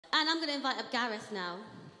And I'm going to invite up Gareth now.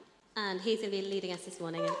 And he's going to be leading us this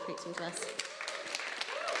morning and preaching to us.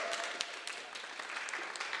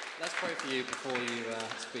 Let's pray for you before you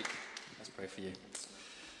speak. Let's pray for you.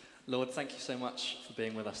 Lord, thank you so much for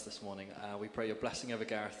being with us this morning. We pray your blessing over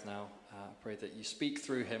Gareth now. I pray that you speak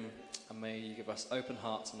through him, and may you give us open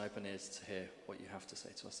hearts and open ears to hear what you have to say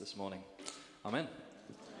to us this morning. Amen.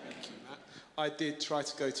 Thank you, Matt. I did try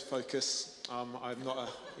to go to Focus. I'm not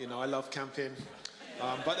I love camping.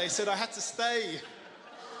 But they said I had to stay.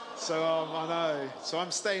 So I know. So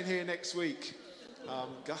I'm staying here next week.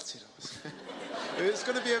 Gutted. It's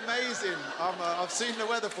going to be amazing. I've seen the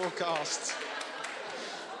weather forecast.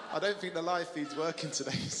 I don't think the live feed's working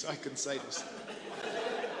today, so I can say this.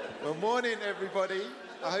 Well, morning, everybody.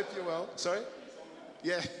 I hope you're well. Sorry?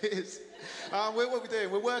 Yeah, it is. What we're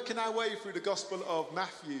doing, we're working our way through the Gospel of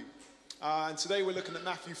Matthew. And today we're looking at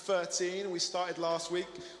Matthew 13. We started last week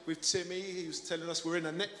with Timmy. He was telling us we're in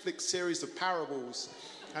a Netflix series of parables.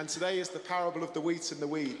 And today is the parable of the wheat and the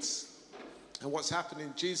weeds. And what's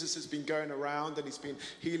happening, Jesus has been going around and he's been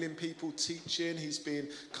healing people, teaching. He's been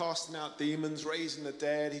casting out demons, raising the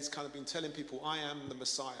dead. He's kind of been telling people, I am the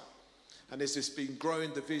Messiah. And there's this been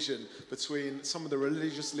growing division between some of the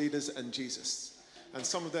religious leaders and Jesus. And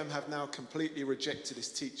some of them have now completely rejected his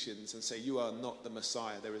teachings and say, you are not the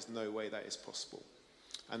Messiah. There is no way that is possible.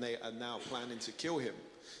 And they are now planning to kill him.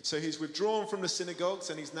 So he's withdrawn from the synagogues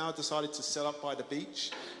and he's now decided to set up by the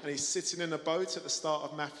beach. And he's sitting in a boat at the start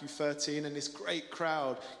of Matthew 13. And this great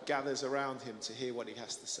crowd gathers around him to hear what he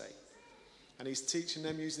has to say. And he's teaching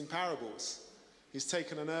them using parables. He's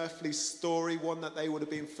taken an earthly story, one that they would have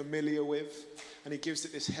been familiar with. And he gives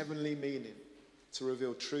it this heavenly meaning. To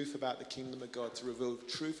reveal truth about the kingdom of God, to reveal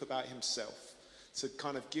truth about himself, to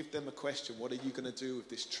kind of give them a question, what are you going to do with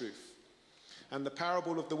this truth? And the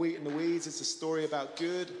parable of the wheat and the weeds is a story about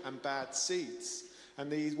good and bad seeds,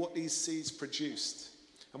 and what these seeds produced,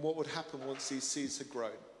 and what would happen once these seeds had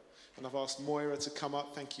grown. And I've asked Moira to come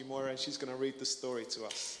up, thank you Moira, and she's going to read the story to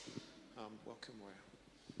us. Welcome Moira.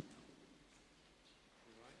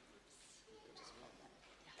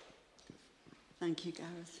 Thank you,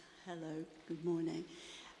 Gareth. Hello, good morning.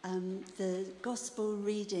 The gospel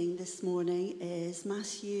reading this morning is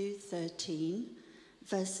Matthew 13,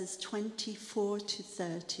 verses 24 to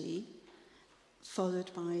 30,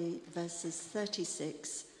 followed by verses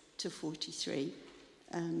 36 to 43.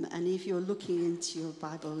 And if you're looking into your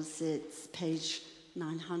Bibles, it's page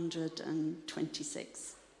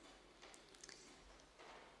 926.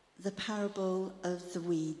 The parable of the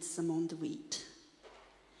weeds among the wheat.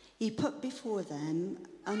 He put before them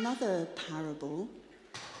another parable.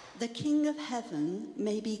 The king of heaven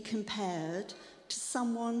may be compared to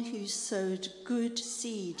someone who sowed good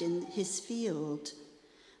seed in his field.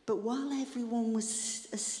 But while everyone was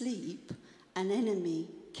asleep, an enemy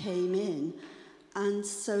came in and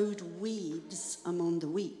sowed weeds among the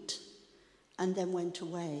wheat, and then went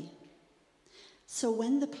away. So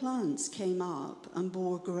when the plants came up and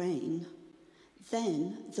bore grain,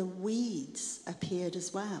 then the weeds appeared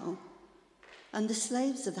as well. And the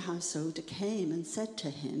slaves of the householder came and said to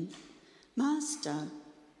him, Master,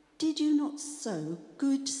 did you not sow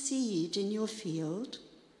good seed in your field?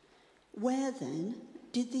 Where then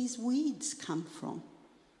did these weeds come from?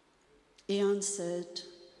 He answered,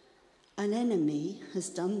 An enemy has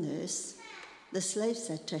done this. The slave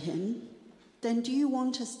said to him, Then do you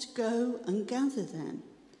want us to go and gather them?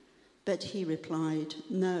 But he replied,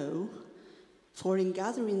 No. For in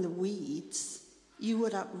gathering the weeds, you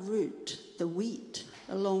would uproot the wheat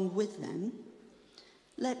along with them.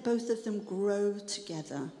 Let both of them grow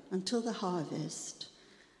together until the harvest.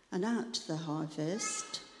 And at the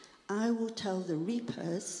harvest, I will tell the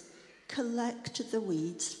reapers, collect the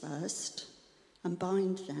weeds first and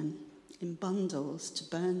bind them in bundles to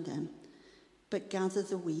burn them, but gather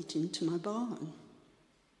the wheat into my barn.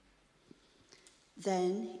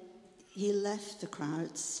 Then he left the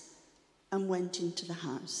crowds and went into the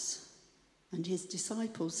house. And his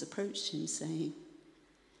disciples approached him, saying,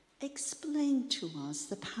 Explain to us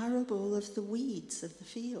the parable of the weeds of the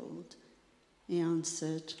field. He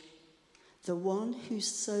answered, The one who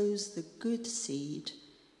sows the good seed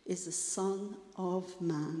is the Son of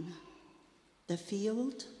Man. The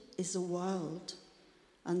field is the world,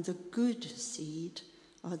 and the good seed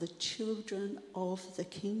are the children of the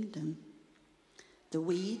kingdom. The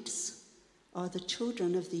weeds are the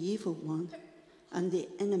children of the evil one, and the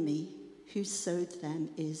enemy who sowed them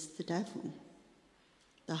is the devil.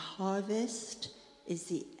 The harvest is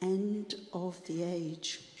the end of the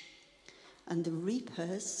age, and the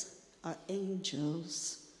reapers are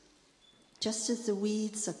angels. Just as the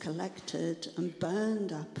weeds are collected and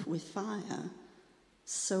burned up with fire,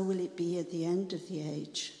 so will it be at the end of the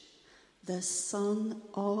age. The Son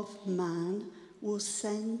of Man will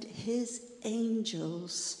send his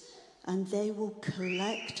angels, and they will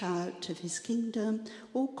collect out of his kingdom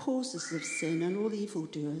all causes of sin and all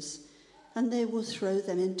evildoers, and they will throw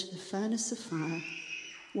them into the furnace of fire,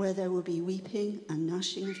 where there will be weeping and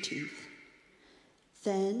gnashing of teeth.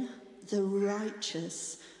 Then the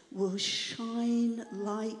righteous will shine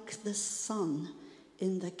like the sun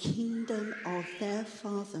in the kingdom of their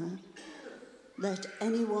Father. Let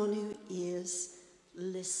anyone who hears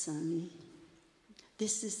listen.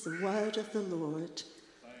 This is the word of the Lord.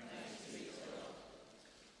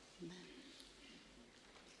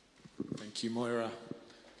 Thank you, Moira.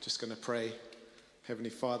 Just going to pray. Heavenly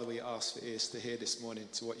Father, we ask for ears to hear this morning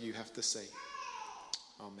to what you have to say.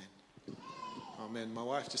 Amen. Amen. My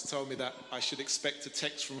wife just told me that I should expect a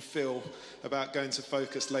text from Phil about going to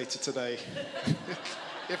Focus later today.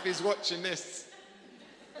 If he's watching this.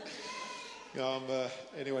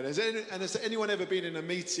 Anyway, has anyone ever been in a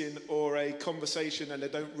meeting or a conversation and they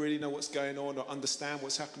don't really know what's going on or understand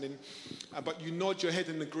what's happening, but you nod your head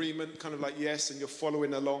in agreement, kind of like yes, and you're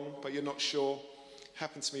following along, but you're not sure?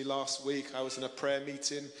 Happened to me last week. I was in a prayer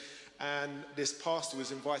meeting, and this pastor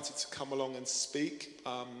was invited to come along and speak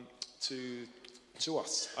to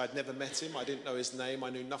us. I'd never met him. I didn't know his name. I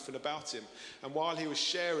knew nothing about him. And while he was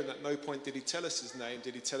sharing, at no point did he tell us his name.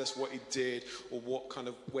 Did he tell us what he did or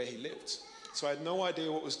where he lived? So I had no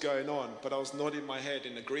idea what was going on, but I was nodding my head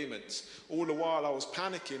in agreement. All the while I was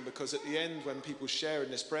panicking, because at the end, when people share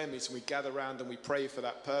in this prayer meeting, we gather around and we pray for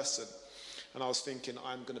that person. And I was thinking,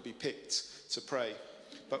 I'm going to be picked to pray.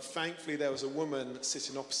 But thankfully, there was a woman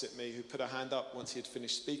sitting opposite me who put her hand up once he had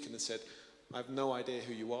finished speaking and said, I have no idea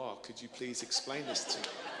who you are. Could you please explain this to me?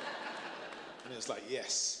 And it was like,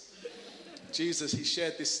 yes. Jesus, he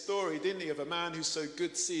shared this story, didn't he, of a man who sowed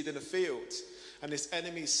good seed in a field. And this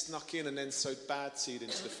enemy snuck in and then sowed bad seed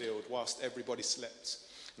into the field whilst everybody slept.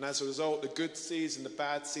 And as a result, the good seeds and the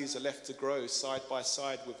bad seeds are left to grow side by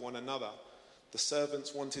side with one another. The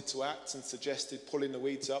servants wanted to act and suggested pulling the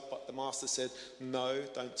weeds up, but the master said, no,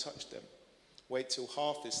 don't touch them. Wait till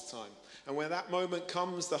harvest time. And when that moment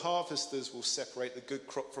comes, the harvesters will separate the good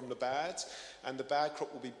crop from the bad, and the bad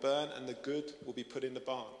crop will be burnt, and the good will be put in the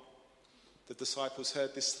barn. The disciples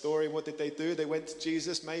heard this story, and what did they do? They went to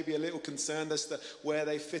Jesus, maybe a little concerned as to where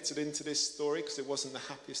they fitted into this story, because it wasn't the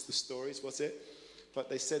happiest of stories, was it? But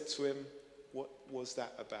they said to him, what was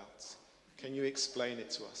that about? Can you explain it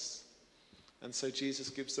to us? And so Jesus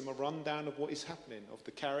gives them a rundown of what is happening, of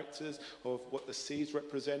the characters, of what the seeds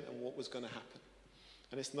represent and what was going to happen.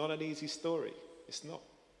 And it's not an easy story. It's not.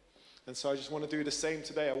 And so I just want to do the same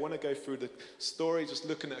today. I want to go through the story, just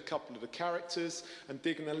looking at a couple of the characters and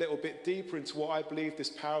digging a little bit deeper into what I believe this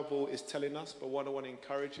parable is telling us. But what I want to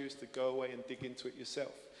encourage you is to go away and dig into it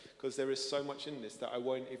yourself, because there is so much in this that I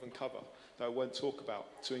won't even cover, that I won't talk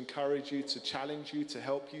about, to encourage you, to challenge you, to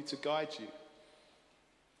help you, to guide you.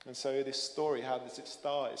 And so this story, how does it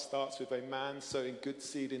start? It starts with a man sowing good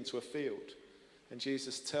seed into a field. And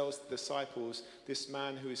Jesus tells the disciples, this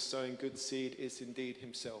man who is sowing good seed is indeed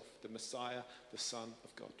himself, the Messiah, the Son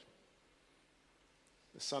of God.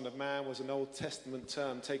 The Son of Man was an Old Testament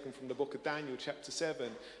term taken from the book of Daniel, chapter 7.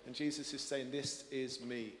 And Jesus is saying, this is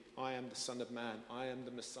me. I am the Son of Man. I am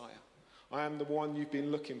the Messiah. I am the one you've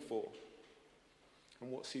been looking for.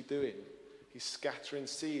 And what's he doing? He's scattering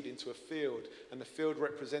seed into a field, and the field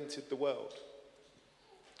represented the world.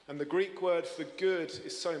 And the Greek word for good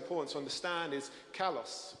is so important to understand, is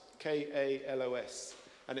kalos, K-A-L-O-S.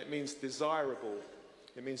 And it means desirable,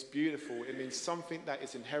 it means beautiful, it means something that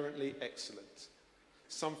is inherently excellent.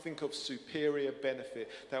 Something of superior benefit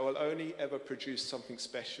that will only ever produce something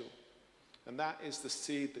special. And that is the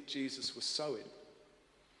seed that Jesus was sowing.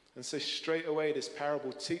 And so straight away this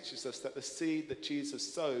parable teaches us that the seed that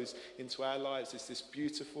Jesus sows into our lives is this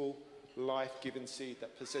beautiful, life-giving seed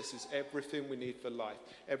that possesses everything we need for life,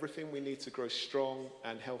 everything we need to grow strong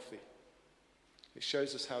and healthy. It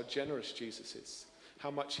shows us how generous Jesus is,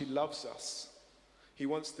 how much he loves us. He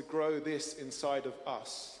wants to grow this inside of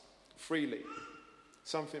us freely,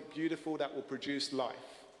 something beautiful that will produce life.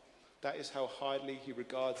 That is how highly he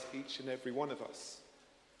regards each and every one of us.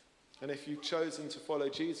 And if you've chosen to follow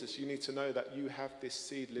Jesus, you need to know that you have this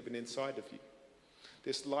seed living inside of you.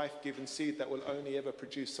 This life-giving seed that will only ever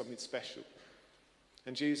produce something special.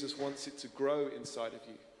 And Jesus wants it to grow inside of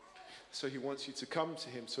you. So he wants you to come to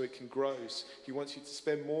him so it can grow. He wants you to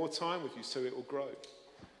spend more time with you so it will grow.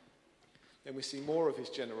 Then we see more of his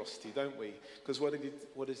generosity, don't we? Because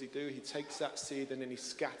what does he do? He takes that seed and then he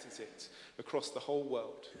scatters it across the whole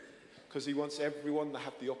world. Because he wants everyone to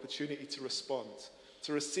have the opportunity to respond.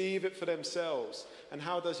 to receive it for themselves. And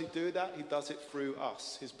how does he do that? He does it through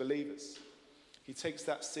us, his believers. He takes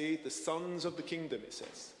that seed, the sons of the kingdom, it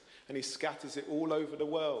says, and he scatters it all over the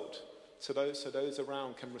world so those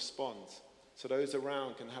around can respond, so those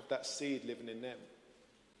around can have that seed living in them.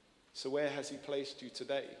 So where has he placed you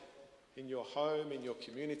today? In your home, in your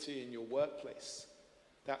community, in your workplace.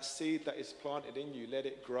 That seed that is planted in you, let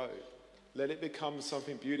it grow. Let it become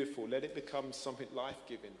something beautiful. Let it become something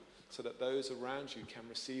life-giving so that those around you can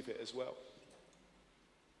receive it as well.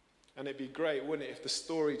 And it'd be great, wouldn't it, if the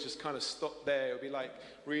story just kind of stopped there. It would be like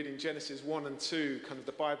reading Genesis 1 and 2, kind of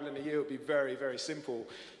the Bible in a year would be very, very simple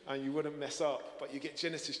and you wouldn't mess up. But you get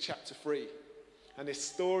Genesis chapter 3 and this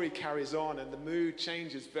story carries on and the mood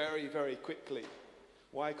changes very, very quickly.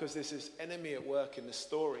 Why? Because there's this enemy at work in the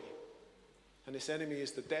story. And this enemy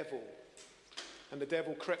is the devil. And the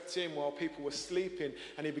devil crept in while people were sleeping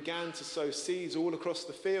and he began to sow seeds all across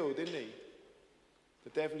the field, didn't he? The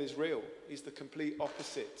devil is real. He's the complete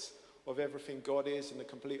opposite of everything God is and the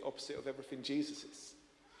complete opposite of everything Jesus is.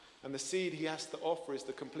 And the seed he has to offer is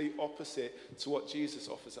the complete opposite to what Jesus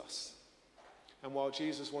offers us. And while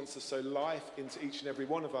Jesus wants to sow life into each and every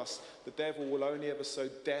one of us, the devil will only ever sow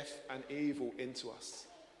death and evil into us.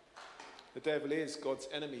 The devil is God's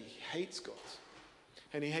enemy. He hates God.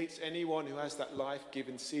 And he hates anyone who has that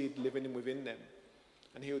life-giving seed living within them.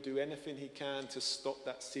 And he'll do anything he can to stop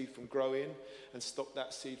that seed from growing and stop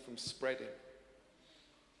that seed from spreading.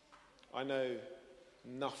 I know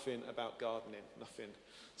nothing about gardening, nothing.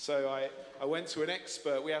 So I went to an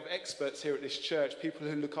expert. We have experts here at this church, people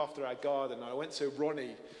who look after our garden. I went to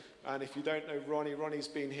Ronnie. And if you don't know Ronnie, Ronnie's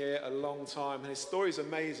been here a long time. And his story's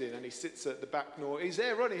amazing. And he sits at the back door. He's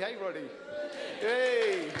there, Ronnie. Hey, Ronnie.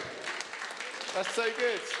 Hey. That's so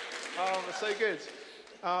good. It's so good.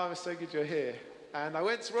 It's so good you're here. And I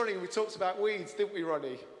went to Ronnie and we talked about weeds, didn't we,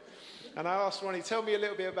 Ronnie? And I asked Ronnie, tell me a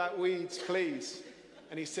little bit about weeds, please.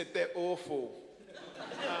 And he said, they're awful.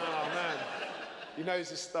 Oh, man. He knows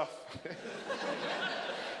his stuff.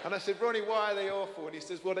 And I said, Ronnie, why are they awful? And he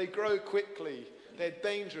says, well, they grow quickly. They're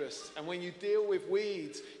dangerous. And when you deal with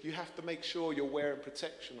weeds, you have to make sure you're wearing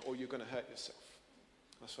protection or you're going to hurt yourself.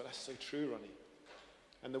 That's so true, Ronnie.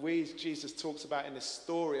 And the weeds Jesus talks about in this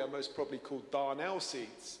story are most probably called darnel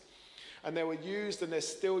seeds. And they were used and they're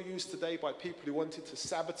still used today by people who wanted to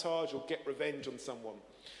sabotage or get revenge on someone.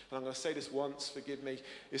 And I'm going to say this once, forgive me.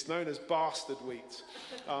 It's known as bastard wheat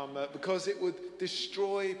because it would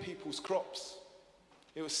destroy people's crops.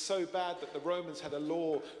 It was so bad that the Romans had a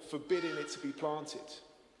law forbidding it to be planted.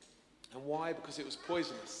 And why? Because it was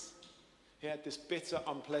poisonous. It had this bitter,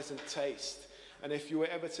 unpleasant taste. And if you were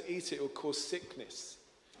ever to eat it, it would cause sickness.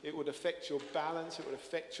 It would affect your balance, it would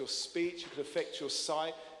affect your speech, it could affect your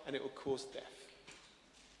sight, and it would cause death.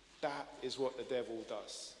 That is what the devil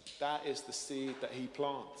does. That is the seed that he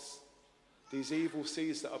plants. These evil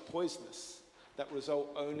seeds that are poisonous, that result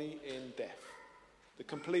only in death. The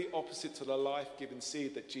complete opposite to the life-giving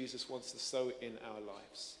seed that Jesus wants to sow in our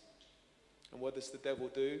lives. And what does the devil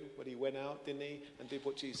do? Well, he went out, didn't he, and did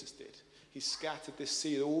what Jesus did. He scattered this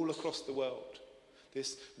seed all across the world.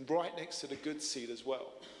 This right next to the good seed as well.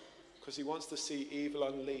 Because he wants to see evil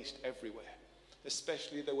unleashed everywhere.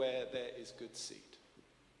 Especially where there is good seed.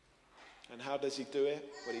 And how does he do it?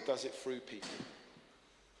 Well, he does it through people.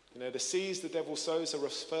 You know, the seeds the devil sows are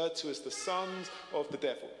referred to as the sons of the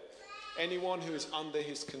devil. Anyone who is under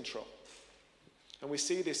his control. And we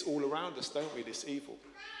see this all around us, don't we, this evil.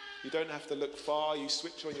 You don't have to look far. You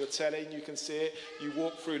switch on your telly and you can see it. You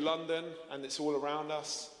walk through London and it's all around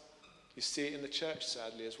us. You see it in the church,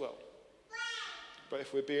 sadly, as well. But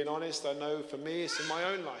if we're being honest, I know for me, it's in my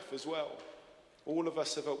own life as well. All of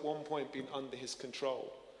us have at one point been under his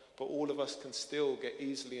control, but all of us can still get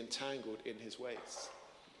easily entangled in his ways.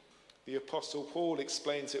 The Apostle Paul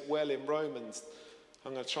explains it well in Romans.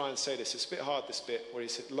 I'm going to try and say this. It's a bit hard, this bit, where he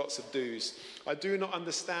said lots of do's. I do not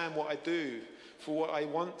understand what I do, for what I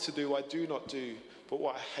want to do, I do not do, but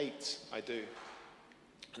what I hate, I do.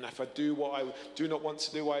 And if I do what I do not want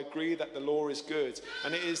to do, I agree that the law is good.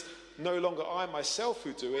 And it is no longer I myself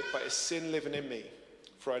who do it, but it's sin living in me.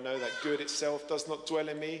 For I know that good itself does not dwell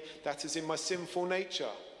in me, that is in my sinful nature.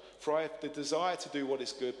 For I have the desire to do what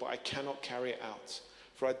is good, but I cannot carry it out.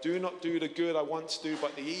 For I do not do the good I want to do,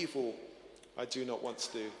 but the evil I do not want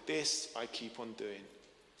to do. This I keep on doing.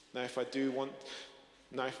 Now if I do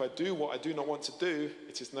what I do not want to do,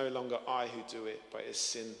 it is no longer I who do it, but it is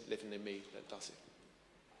sin living in me that does it.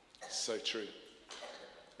 So true.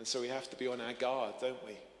 And so we have to be on our guard, don't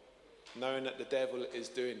we? Knowing that the devil is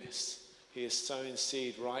doing this. He is sowing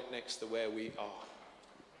seed right next to where we are.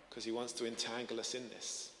 Because he wants to entangle us in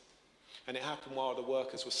this. And it happened while the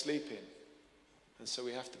workers were sleeping. And so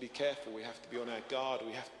we have to be careful, we have to be on our guard,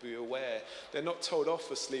 we have to be aware. They're not told off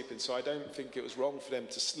for sleeping, so I don't think it was wrong for them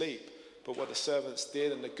to sleep. But what the servants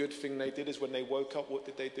did, and the good thing they did, is when they woke up, what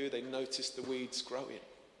did they do? They noticed the weeds growing.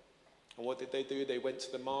 And what did they do? They went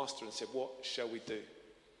to the master and said, what shall we do?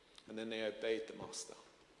 And then they obeyed the master.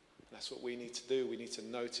 And that's what we need to do. We need to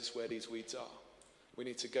notice where these weeds are. We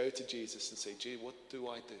need to go to Jesus and say, gee, what do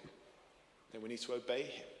I do? Then we need to obey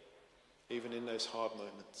him, even in those hard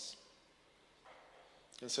moments.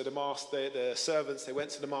 And so the servants, they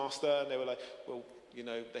went to the master and they were like, well, you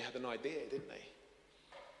know, they had an idea, didn't they?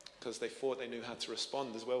 Because they thought they knew how to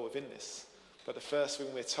respond as well within this. But the first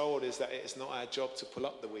thing we're told is that it's not our job to pull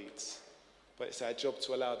up the weeds, but it's our job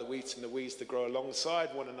to allow the wheat and the weeds to grow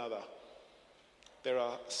alongside one another. There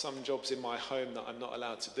are some jobs in my home that I'm not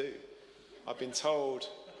allowed to do. I've been told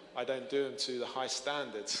I don't do them to the high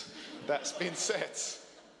standards that's been set.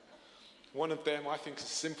 One of them, I think, is a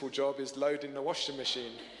simple job, is loading the washing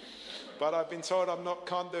machine. But I've been told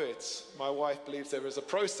can't do it. My wife believes there is a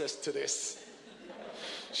process to this.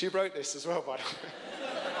 She wrote this as well, by the way.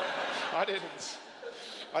 I didn't.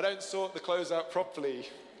 I don't sort the clothes out properly.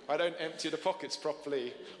 I don't empty the pockets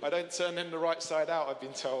properly. I don't turn them the right side out, I've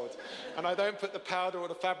been told. And I don't put the powder or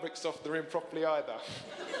the fabric softener in properly either.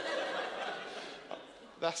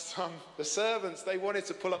 That's the servants, they wanted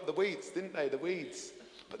to pull up the weeds, didn't they? The weeds.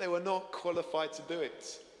 But they were not qualified to do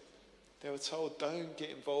it. They were told, don't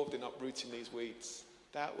get involved in uprooting these weeds.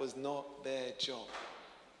 That was not their job.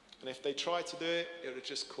 And if they tried to do it, it would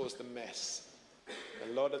just cause a mess.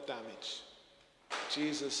 A lot of damage.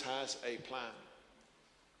 Jesus has a plan.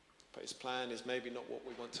 But his plan is maybe not what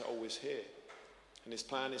we want to always hear. And his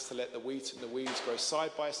plan is to let the wheat and the weeds grow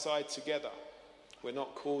side by side together. We're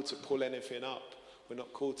not called to pull anything up. We're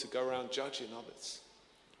not called to go around judging others.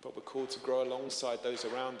 But we're called to grow alongside those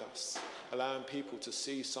around us, allowing people to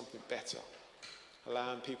see something better,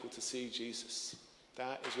 allowing people to see Jesus.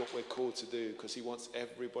 That is what we're called to do, because he wants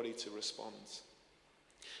everybody to respond.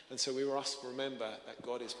 And so we must remember that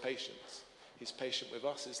God is patient. He's patient with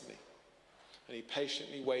us, isn't he? And he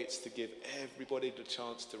patiently waits to give everybody the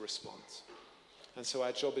chance to respond. And so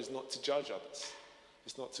our job is not to judge others.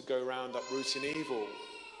 It's not to go around uprooting evil,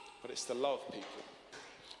 but it's to love people.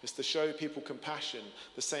 It's to show people compassion,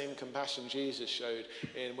 the same compassion Jesus showed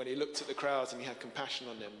when he looked at the crowds and he had compassion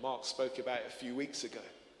on them. Mark spoke about it a few weeks ago.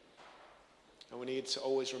 And we need to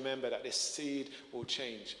always remember that this seed will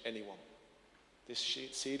change anyone. This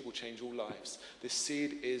seed will change all lives. This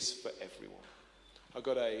seed is for everyone. I've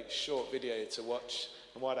got a short video to watch,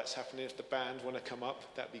 and while that's happening, if the band want to come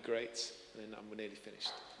up, that'd be great. And then I'm nearly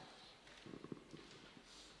finished.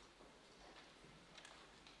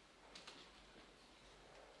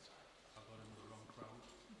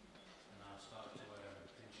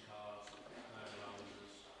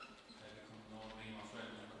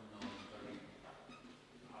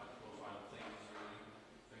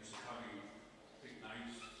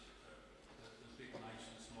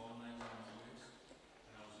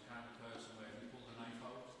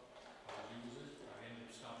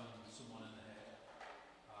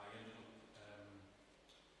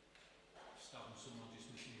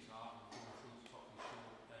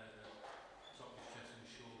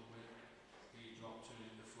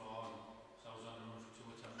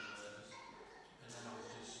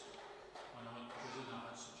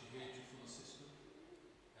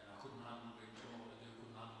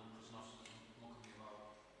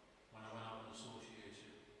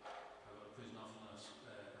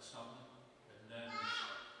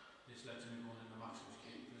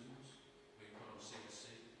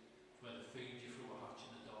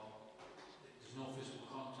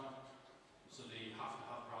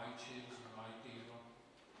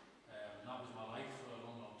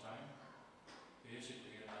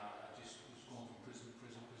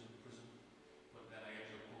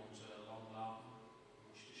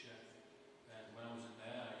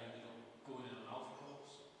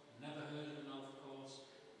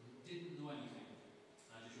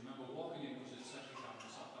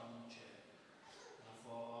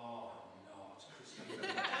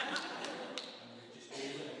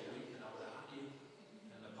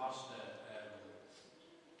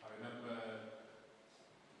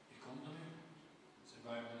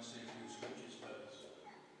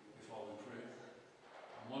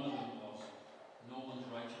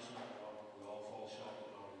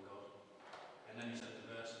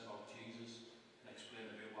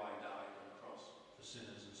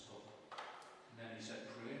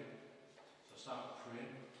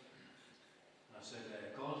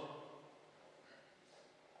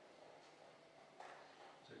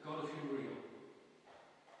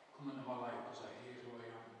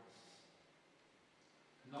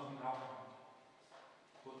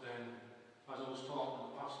 as I was talking to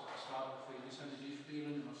the pastor, I started to feel this energy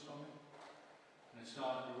feeling in my stomach. And it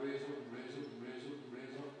started to raise up and raise up and raise up and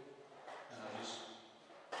raise up. And I just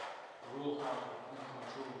broke out of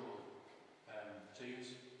uncontrollable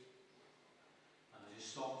tears. And I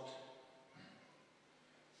just stopped.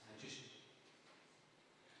 And I just...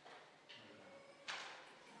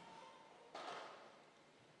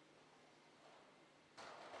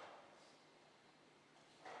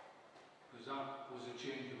 Because that was a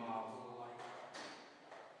change in my whole life.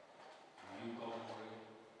 And you got away.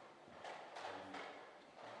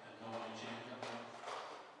 And no one changed that life.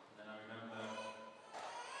 And then I remember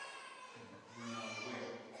running on the way,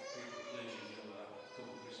 people playing a couple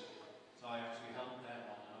of years ago. So I actually helped them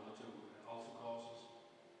on another 2 alpha courses.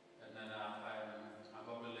 And then I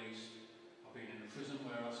got released. I've been in the prison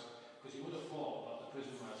where I was, because you would have thought that the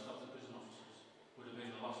prison where I stopped the prison officers would have been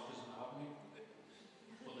the last prison to have me.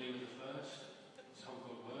 But they were the first. That's how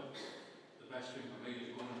God works. The best thing for me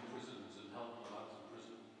is going to prisons and helping the lads in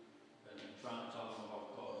prison and trying to tell them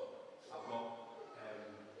about God. I've got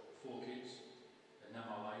 4 kids and now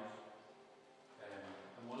my life.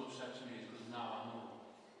 And what upsets me is because now I know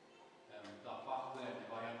that back then,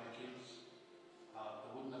 if I had the kids, I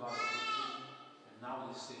wouldn't have had a good thing. And now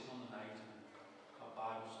they sit on the night and have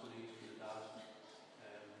Bible studies for the dad.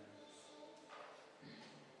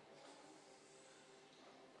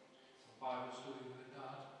 Bible study with the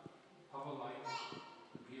dad, have a life,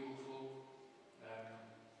 beautiful, and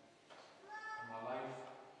my life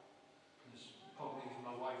is probably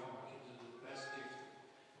my wife and my kids are the best gift,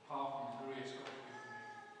 apart from the grace God has given me.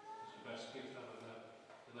 It's the best gift they'll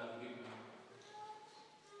ever give me.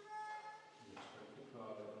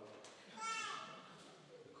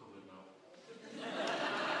 They're covered now.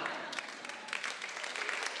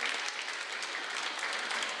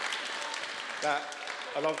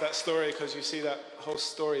 I love that story because you see that whole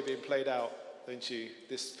story being played out, don't you?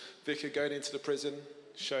 This vicar going into the prison,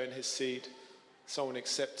 showing his seed, someone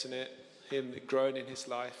accepting it, him growing in his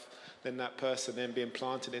life, then that person then being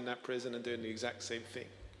planted in that prison and doing the exact same thing.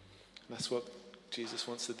 And that's what Jesus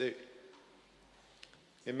wants to do.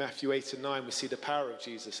 In Matthew 8 and 9, we see the power of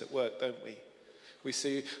Jesus at work, don't we? We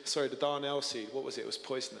see, the darnel seed, what was it? It was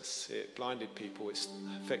poisonous. It blinded people. It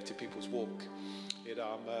affected people's walk. It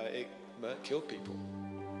killed people.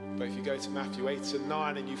 But if you go to Matthew 8 and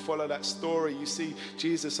 9 and you follow that story, you see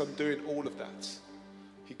Jesus undoing all of that.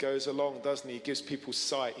 He goes along, doesn't he? He gives people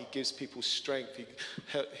sight. He gives people strength. He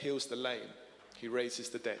heals the lame. He raises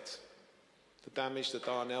the dead. The damage the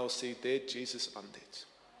darnel seed did, Jesus undid.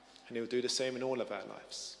 And he'll do the same in all of our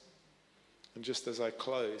lives. And just as I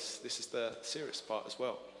close, this is the serious part as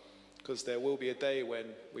well. Because there will be a day when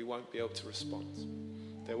we won't be able to respond.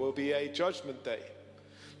 There will be a judgment day.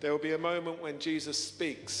 There will be a moment when Jesus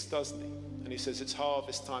speaks, doesn't he? And he says it's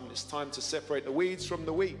harvest time and it's time to separate the weeds from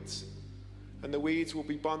the wheat. And the weeds will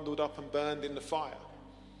be bundled up and burned in the fire.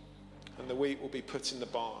 And the wheat will be put in the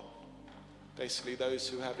barn. Basically, those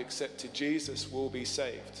who have accepted Jesus will be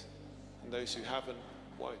saved. And those who haven't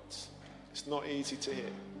won't. It's not easy to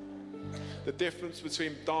hear. The difference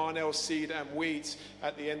between darnel seed and wheat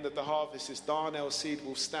at the end of the harvest is darnel seed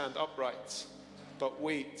will stand upright. But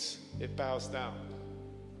wheat, it bows down.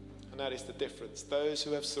 And that is the difference. Those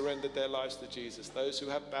who have surrendered their lives to Jesus, those who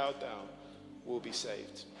have bowed down, will be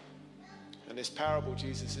saved. And this parable,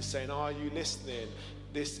 Jesus is saying, are you listening?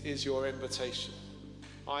 This is your invitation.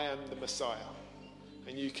 I am the Messiah.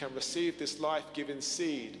 And you can receive this life-giving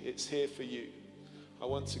seed. It's here for you. I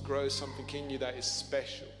want to grow something in you that is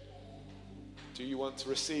special. Do you want to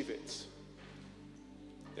receive it?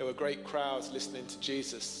 There were great crowds listening to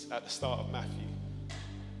Jesus at the start of Matthew.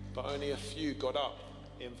 But only a few got up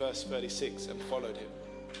in verse 36 and followed him.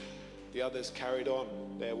 The others carried on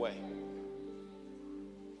their way.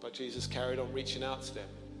 But Jesus carried on reaching out to them,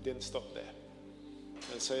 didn't stop there.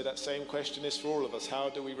 And so that same question is for all of us. How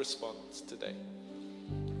do we respond today?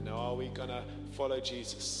 Are we going to follow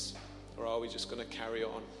Jesus, or are we just going to carry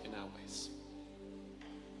on in our ways?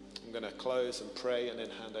 I'm going to close and pray and then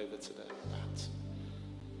hand over to the band.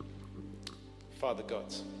 Father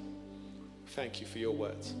God, thank you for your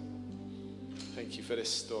word. Thank you for this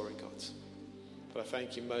story, God. But I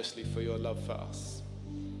thank you mostly for your love for us.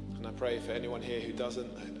 And I pray for anyone here who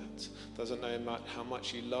doesn't know that, doesn't know how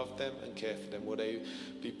much you love them and care for them, will they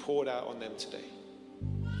be poured out on them today,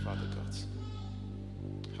 Father God.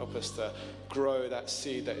 Help us to grow that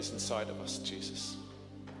seed that is inside of us, Jesus.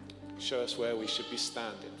 Show us where we should be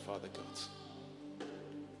standing, Father God.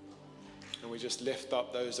 And we just lift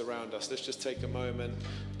up those around us. Let's just take a moment.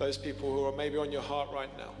 Those people who are maybe on your heart right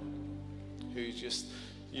now, who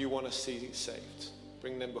you want to see saved,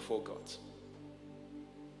 bring them before God.